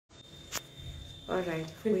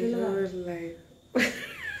Alright, we are live.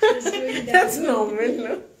 That's normal,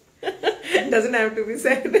 no? Doesn't have to be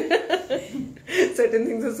said. Certain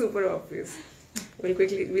things are super obvious.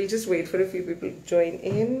 We'll just wait for a few people to join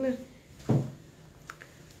in.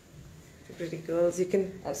 Pretty girls, you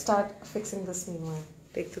can start fixing this meanwhile.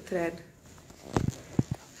 Take the thread.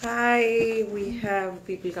 Hi, we have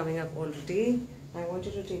people coming up already. I want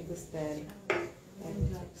you to take this thread.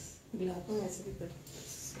 Gloves. Oh, yes, okay.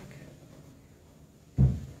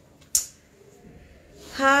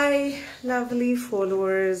 Hi, lovely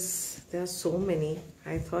followers. There are so many.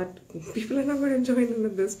 I thought people are not going to join in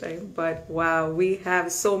at this time, but wow, we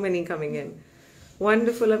have so many coming in.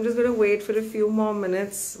 Wonderful. I'm just going to wait for a few more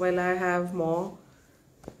minutes while I have more.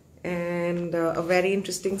 And a very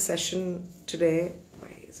interesting session today.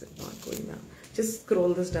 Why is it not going now? Just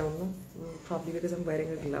scroll this down. No? Probably because I'm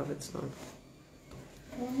wearing a glove, it's not.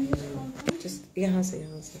 Just yahan se.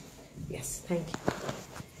 Yes, thank you.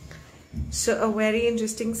 So a very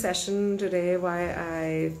interesting session today. Why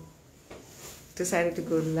I decided to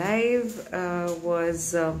go live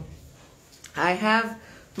was I have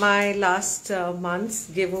my last month's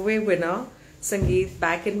giveaway winner Sangeet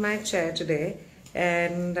back in my chair today,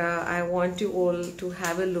 and I want you all to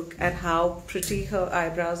have a look at how pretty her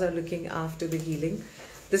eyebrows are looking after the healing.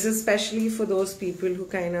 This is especially for those people who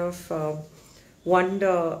kind of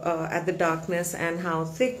wonder at the darkness and how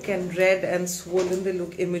thick and red and swollen they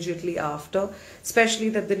look immediately after, especially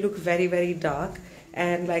that they look very, very dark.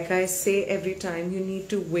 And like I say every time, you need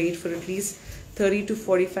to wait for at least 30 to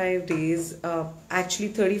 45 days, actually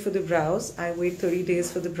 30 for the brows. I wait 30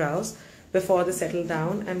 days for the brows before they settle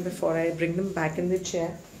down and before I bring them back in the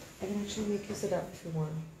chair. I can actually make you sit up if you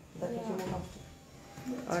want. That if you want.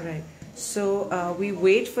 Alright, so we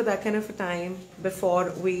wait for that kind of a time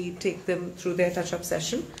before we take them through their touch-up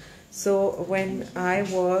session. So when I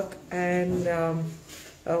work and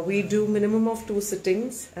we do minimum of 2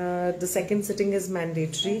 sittings, the second sitting is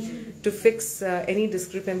mandatory to fix any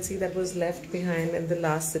discrepancy that was left behind in the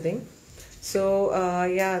last sitting. So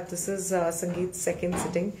yeah, this is Sangeet's second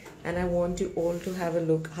sitting, and I want you all to have a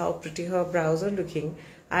look how pretty her brows are looking.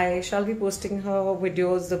 I shall be posting her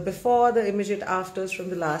videos, the before, the immediate afters from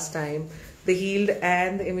the last time, the healed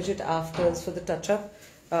and the immediate afters for the touch-up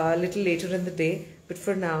a little later in the day. But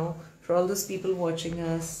for now, for all those people watching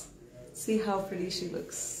us, see how pretty she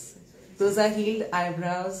looks. Those are healed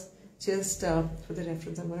eyebrows. Just for the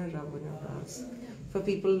reference, I'm going to rub on your brows. For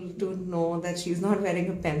people to know that she's not wearing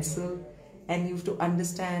a pencil, and you have to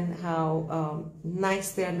understand how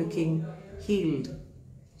nice they are looking healed.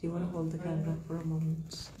 Do you want to hold the camera for a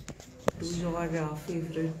moment? Do your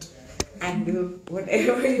favorite angle,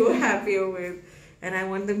 whatever you're happier with. And I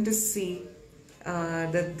want them to see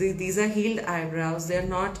that these are healed eyebrows. They're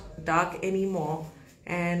not dark anymore.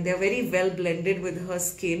 And they're very well blended with her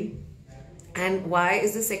skin. And why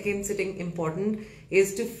is the second sitting important?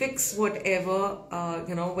 Is to fix whatever,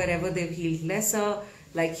 wherever they've healed lesser.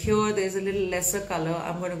 Like here, there's a little lesser color.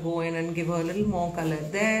 I'm going to go in and give her a little more color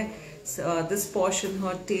there. So this portion,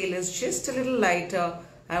 her tail is just a little lighter.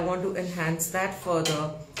 I want to enhance that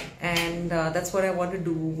further. And that's what I want to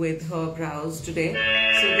do with her brows today.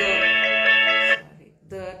 So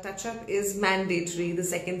the touch-up is mandatory. The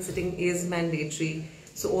second sitting is mandatory.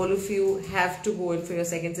 So all of you have to go in for your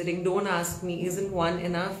second sitting. Don't ask me, isn't one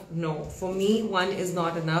enough? No, for me, one is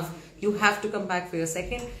not enough. You have to come back for your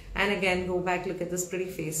second. And again, go back, look at this pretty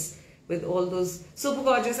face with all those super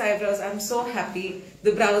gorgeous eyebrows. I'm so happy.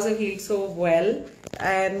 The brows are healed so well.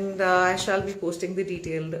 And I shall be posting the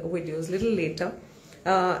detailed videos a little later.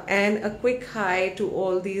 And a quick hi to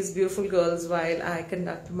all these beautiful girls while I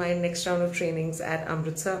conduct my next round of trainings at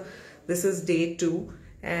Amritsar. This is day 2.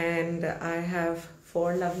 And I have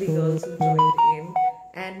 4 lovely girls who joined in,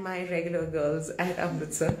 and my regular girls at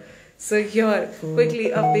Amritsar. So here,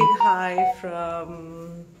 quickly a big hi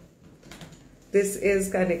from, this is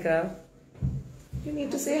Kanika. You need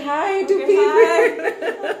to say hi to people.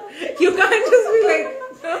 You can't just be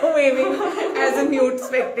like waving as a mute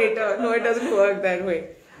spectator. No, it doesn't work that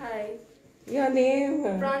way. Hi. Your name?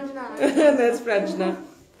 Pranjana. That's Pranjana.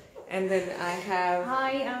 And then I have...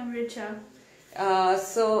 Hi, I'm Richa.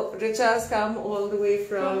 So Richa's come all the way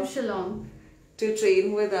from Shillong to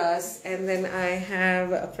train with us, and then I have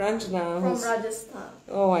Pranjana from Rajasthan.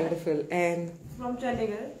 Oh, wonderful. And From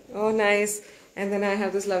Chandigarh. oh, nice. And then I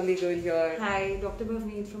have this lovely girl here. Hi, Dr.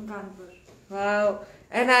 Bhavneet from Kanpur. Wow.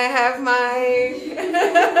 And I have my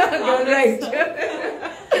girl right.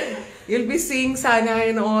 You'll be seeing Sanya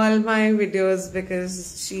in all my videos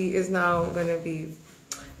because she is now going to be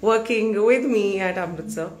working with me at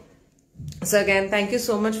Amritsar. So again, thank you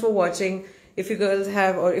so much for watching. if you girls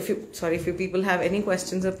have, or if you people have any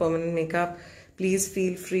questions of permanent makeup, please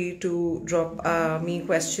feel free to drop me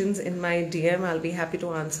questions in my DM. I'll be happy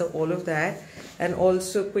to answer all of that. And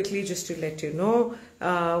also quickly, just to let you know,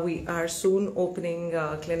 we are soon opening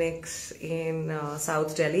clinics in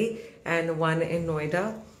South Delhi and one in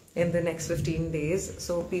Noida in the next 15 days.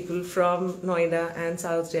 So people from Noida and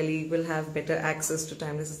South Delhi will have better access to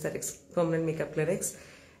Timeless Aesthetics permanent makeup clinics.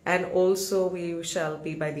 And also we shall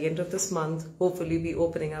be, by the end of this month, hopefully be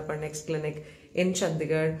opening up our next clinic in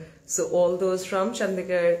Chandigarh. So all those from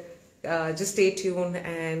Chandigarh, just stay tuned,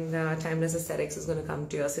 and Timeless Aesthetics is going to come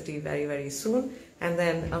to your city very, very soon. And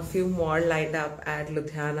then a few more lined up at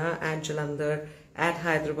Ludhiana, at Jalandhar, at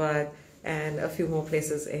Hyderabad, and a few more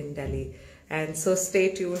places in Delhi. And so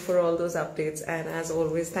stay tuned for all those updates. And as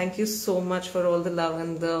always, thank you so much for all the love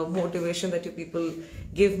and the motivation that you people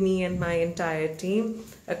give me and my entire team.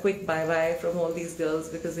 A quick bye-bye from all these girls,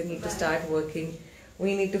 because they need to start working.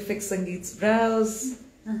 We need to fix Sangeet's brows.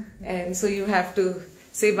 And so you have to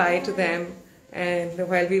say bye to them. And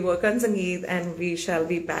while we work on Sangeet, and we shall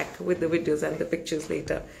be back with the videos and the pictures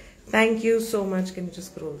later. Thank you so much. Can you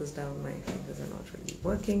just scroll this down? My fingers are not really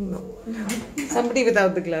working. No. Somebody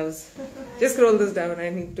without the gloves. Just scroll this down. I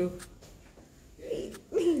need to.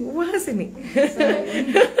 वहाँ से नहीं.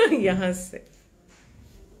 यहाँ से.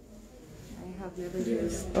 I have never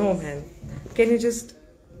used. Oh man. Can you just?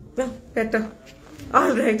 Well, better.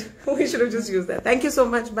 All right. We should have just used that. Thank you so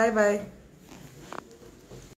much. Bye bye.